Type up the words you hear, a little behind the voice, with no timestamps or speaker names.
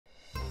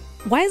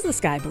Why is the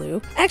sky blue?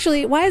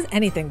 Actually, why is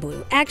anything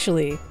blue?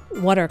 Actually,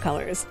 what are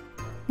colors?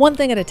 One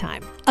thing at a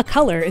time. A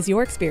color is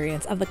your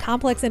experience of the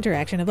complex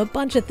interaction of a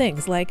bunch of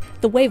things like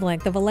the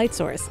wavelength of a light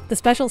source, the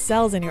special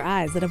cells in your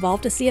eyes that evolve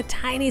to see a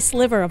tiny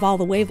sliver of all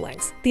the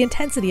wavelengths, the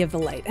intensity of the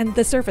light, and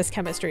the surface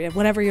chemistry of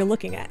whatever you're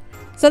looking at.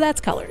 So that's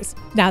colors.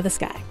 Now the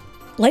sky.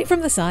 Light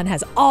from the sun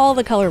has all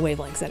the color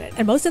wavelengths in it,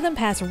 and most of them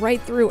pass right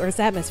through Earth's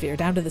atmosphere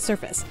down to the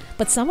surface.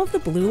 But some of the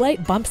blue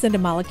light bumps into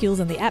molecules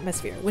in the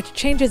atmosphere, which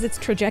changes its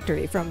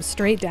trajectory from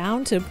straight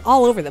down to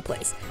all over the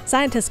place.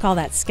 Scientists call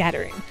that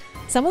scattering.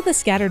 Some of the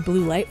scattered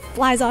blue light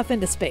flies off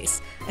into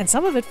space, and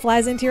some of it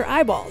flies into your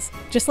eyeballs,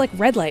 just like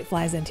red light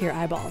flies into your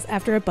eyeballs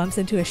after it bumps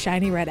into a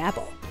shiny red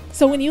apple.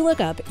 So when you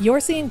look up, you're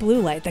seeing blue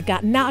light that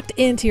got knocked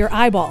into your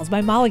eyeballs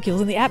by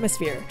molecules in the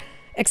atmosphere,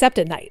 except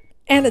at night,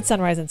 and at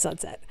sunrise and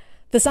sunset.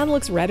 The sun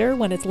looks redder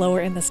when it's lower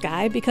in the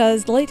sky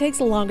because the light takes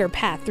a longer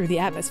path through the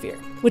atmosphere,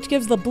 which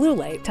gives the blue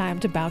light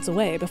time to bounce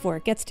away before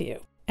it gets to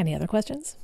you. Any other questions?